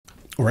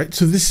Alright,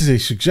 so this is a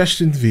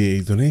suggestion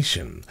via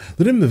donation.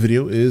 The name of the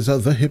video is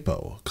The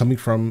Hippo, coming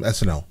from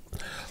SNL.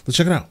 Let's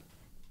check it out.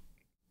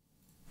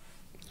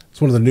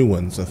 It's one of the new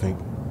ones, I think.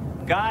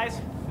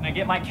 Guys, can I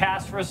get my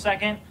cast for a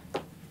second?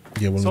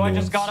 Yeah, one of the So new I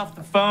just ones. got off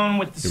the phone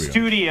with the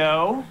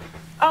studio.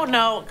 Oh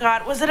no,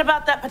 God, was it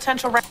about that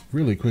potential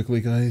Really quickly,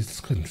 guys,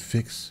 let's go ahead and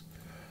fix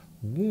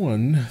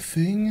one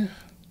thing.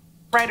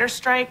 writer's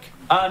strike?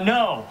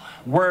 No.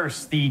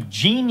 Worse, the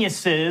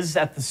geniuses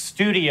at the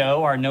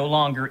studio are no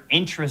longer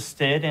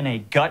interested in a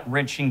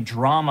gut-wrenching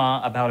drama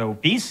about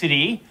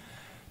obesity,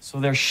 so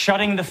they're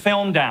shutting the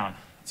film down.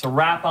 It's a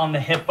wrap on the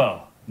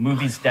Hippo.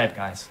 Movie's dead,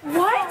 guys.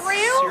 What?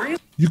 Real? Serious?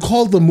 You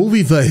called the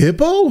movie The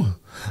Hippo?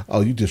 Oh,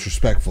 you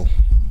disrespectful.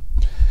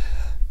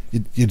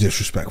 You're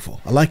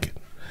disrespectful. I like it,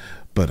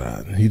 but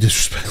you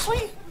disrespectful.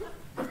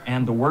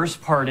 And the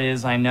worst part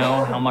is I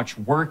know how much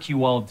work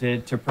you all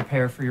did to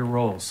prepare for your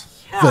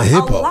roles. Yeah, The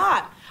Hippo. a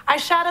lot. I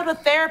shadowed a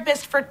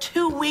therapist for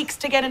 2 weeks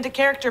to get into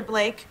character,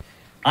 Blake.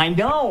 I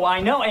know.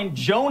 And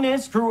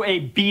Jonas grew a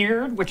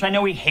beard, which I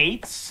know he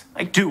hates.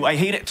 I do, I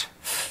hate it.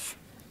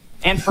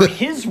 And for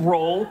his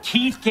role,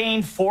 Keith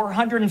gained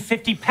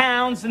 450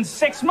 pounds in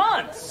 6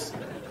 months.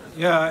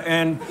 Yeah,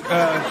 and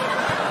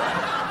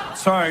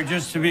sorry,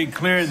 just to be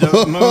clear,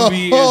 the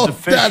movie is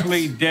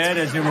officially dead,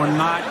 as in we're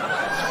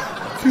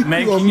not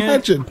making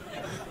it.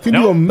 Can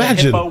you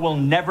imagine? The Hippo will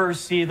never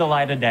see the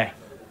light of day.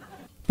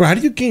 Bro, how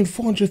do you gain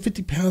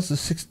 450 pounds in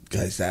 6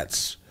 guys?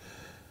 That's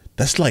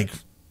like,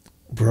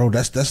 bro,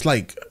 that's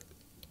like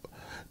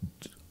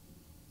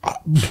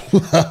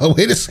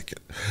wait a second.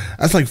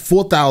 That's like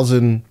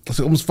 4,000, that's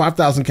like almost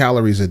 5,000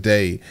 calories a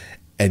day,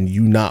 and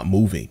you not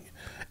moving.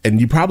 And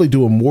you're probably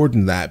doing more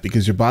than that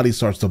because your body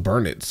starts to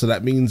burn it. So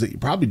that means that you're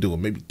probably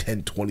doing maybe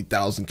 10,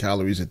 20,000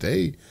 calories a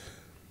day.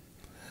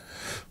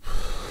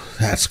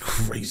 That's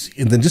crazy.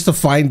 And then just to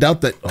find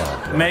out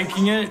that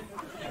Making it?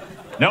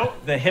 Nope,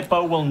 the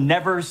Hippo will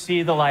never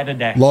see the light of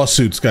day.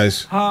 lawsuits,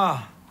 guys.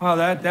 Well,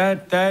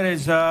 that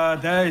is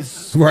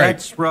Right.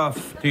 that's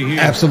rough to hear.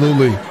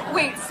 Absolutely.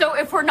 Wait, so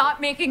if we're not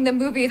making the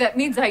movie, that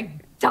means I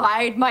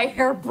dyed my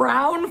hair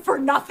brown for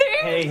nothing?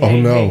 Hey, Oh,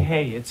 no.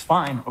 hey, it's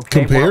fine,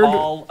 okay? Compared? We're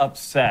all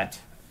upset.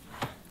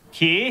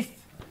 Keith,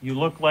 you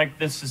look like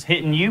this is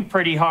hitting you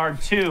pretty hard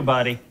too,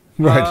 buddy.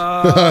 Right.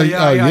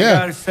 I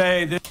gotta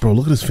say, this Bro,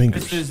 look at his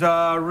fingers. is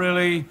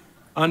really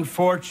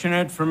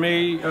unfortunate for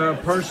me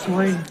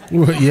personally.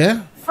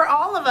 Yeah? For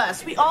all of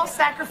us. We all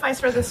sacrificed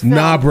for this film.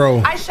 Nah,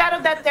 bro. I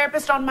shadowed that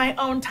therapist on my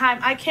own time.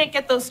 I can't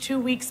get those 2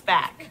 weeks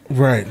back.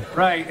 Right.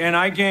 Right, and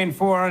I gained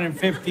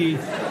 450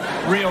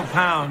 real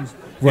pounds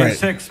Right. in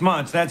 6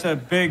 months. That's a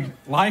big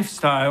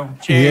lifestyle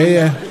change.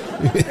 Yeah.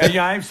 And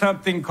I have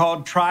something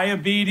called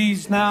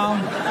triabetes now.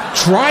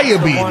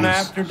 Triabetes. One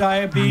after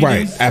diabetes.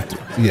 Right. After.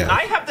 Yeah.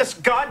 I have this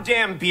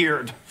goddamn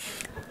beard.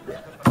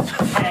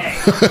 Hey,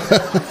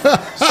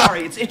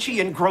 Sorry, it's itchy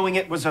and growing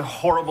it was a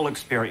horrible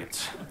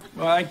experience.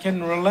 Well, I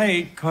can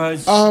relate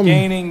because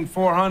gaining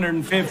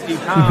 450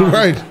 pounds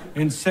Right.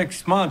 in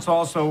 6 months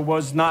also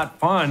was not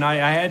fun. I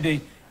had to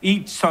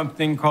eat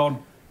something called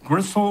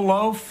gristle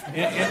loaf.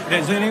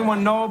 Does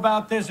anyone know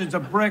about this? It's a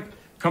brick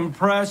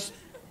compressed,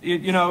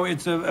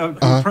 it's a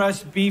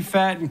compressed beef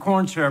fat and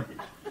corn syrup.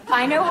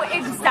 I know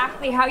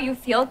exactly how you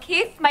feel,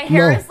 Keith. My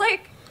hair No. is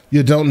like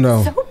You don't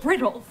know. so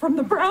brittle from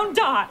the brown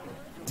dye.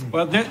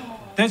 Well,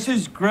 this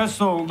is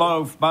gristle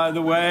loaf, by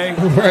the way.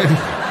 Right.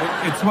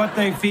 It's what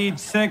they feed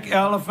sick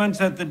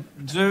elephants at the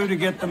zoo to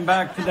get them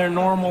back to their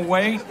normal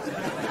weight.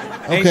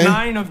 Okay. Ate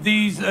 9 of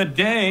these a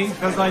day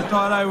because I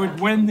thought I would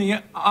win the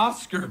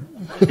Oscar.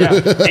 yeah,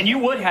 and you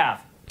would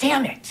have.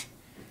 Damn it.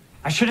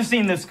 I should have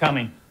seen this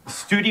coming. The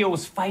studio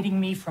was fighting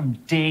me from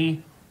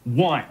day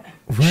one.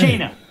 Right.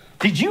 Shayna,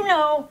 did you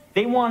know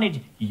they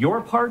wanted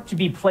your part to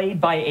be played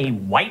by a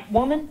white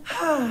woman?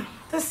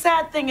 The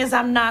sad thing is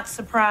I'm not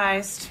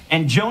surprised.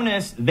 And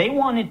Jonas, they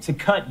wanted to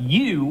cut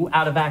you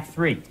out of Act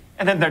 3.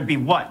 And then there'd be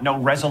what? No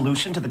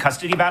resolution to the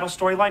custody battle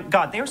storyline?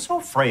 God, they are so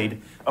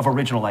afraid of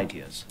original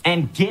ideas.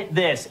 And get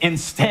this,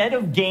 instead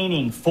of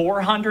gaining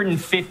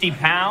 450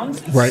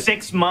 pounds in Right.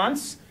 6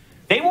 months,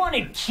 they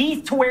wanted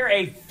Keith to wear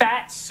a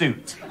fat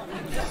suit.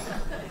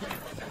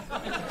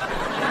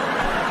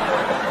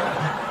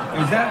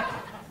 Is that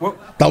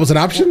what? That was an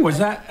option? Was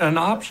that an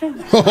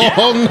option?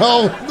 Oh,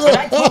 no. But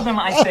I told them,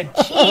 I said,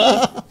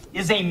 Keith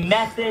is a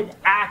method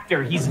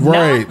actor. He's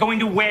Right. not going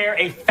to wear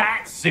a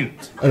fat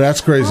suit. Oh, that's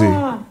crazy.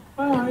 Oh,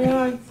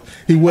 yeah.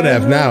 He would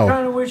have I now.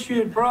 kind of wish you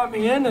had brought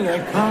me into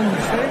that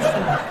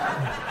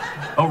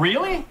conversation. Oh,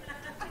 really?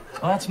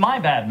 Well, that's my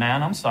bad,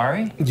 man. I'm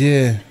sorry.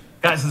 Yeah.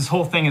 Guys, this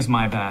whole thing is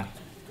my bad.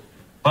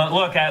 But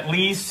look, at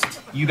least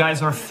you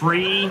guys are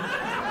free.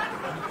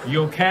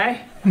 You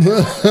okay?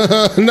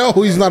 No,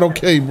 he's not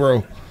okay,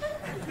 bro.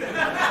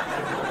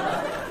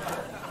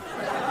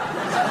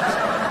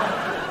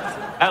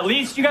 At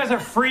least you guys are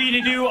free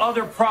to do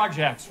other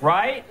projects,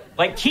 right?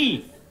 Like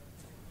Keith.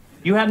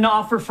 You had an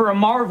offer for a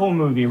Marvel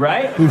movie,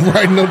 right?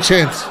 Right, no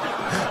chance.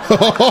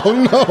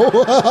 Oh,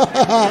 no.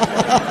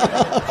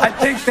 I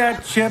think think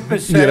that ship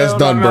has sailed. Yeah, that's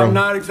done, bro. I'm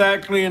not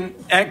exactly in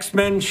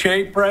X-Men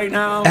shape right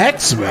now. All right,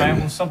 X-Men.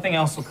 well, something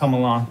else will come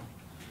along.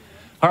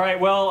 All right,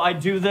 well, I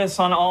do this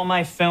on all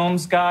my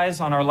films, guys.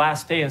 On our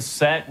last day of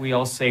set, we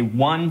all say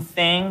one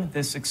thing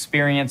this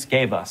experience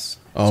gave us.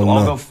 Oh, so no.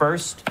 I'll go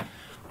first.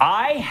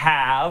 I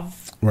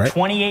have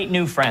 28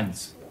 new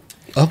friends.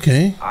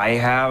 Okay. I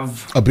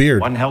have A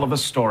beard. one hell of a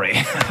story.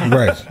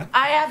 Right.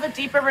 I have a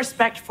deeper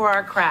respect for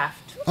our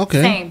craft.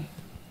 Okay. Same.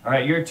 All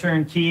right, your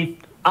turn,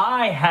 Keith.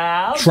 I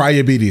have...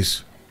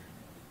 Triabetes.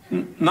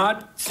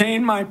 Not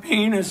seen my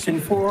penis in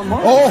 4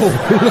 months. Oh.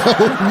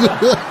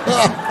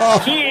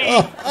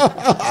 Keith,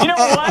 you know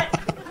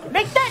what?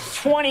 Make that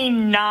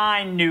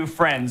 29 new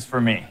friends for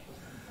me.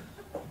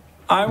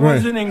 I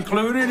wasn't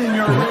included in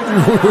your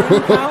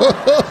original count.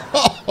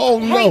 Oh,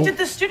 no. Hey, did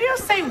the studio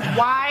say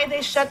why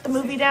they shut the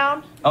movie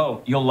down?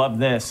 Oh, you'll love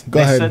this. Go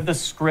they ahead. said the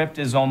script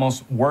is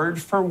almost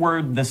word for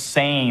word the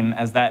same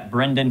as that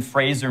Brendan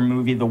Fraser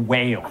movie, The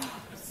Whale.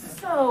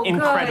 So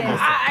Incredible. good.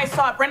 I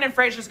saw it. Brendan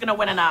Fraser's going to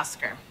win an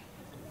Oscar.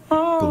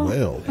 The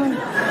whale.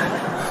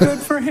 Good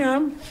for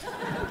him.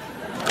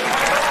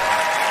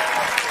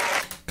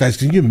 Guys,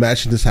 can you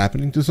imagine this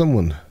happening to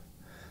someone?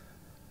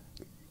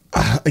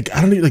 Like,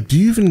 I don't know, like, do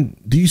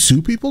you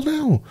sue people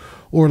now?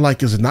 Or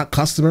like, is it not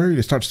customary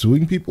to start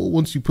suing people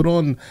once you put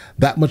on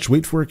that much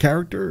weight for a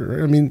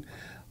character? I mean,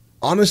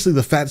 honestly,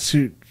 the fat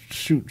suit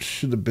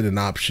should have been an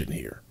option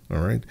here. All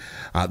right.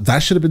 That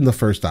should have been the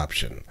first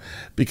option,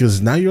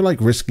 because now you're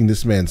like risking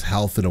this man's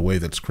health in a way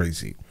that's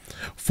crazy.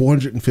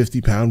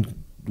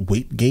 450-pound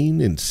weight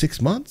gain in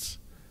 6 months.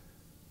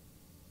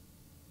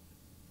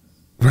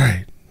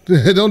 Right.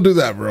 Don't do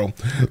that, bro.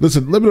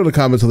 Listen, let me know in the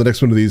comments on the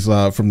next one of these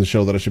from the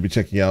show that I should be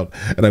checking out,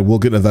 and I will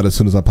get into that as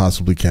soon as I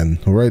possibly can.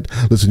 All right.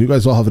 Listen, you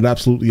guys all have an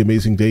absolutely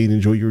amazing day and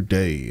enjoy your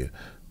day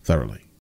thoroughly.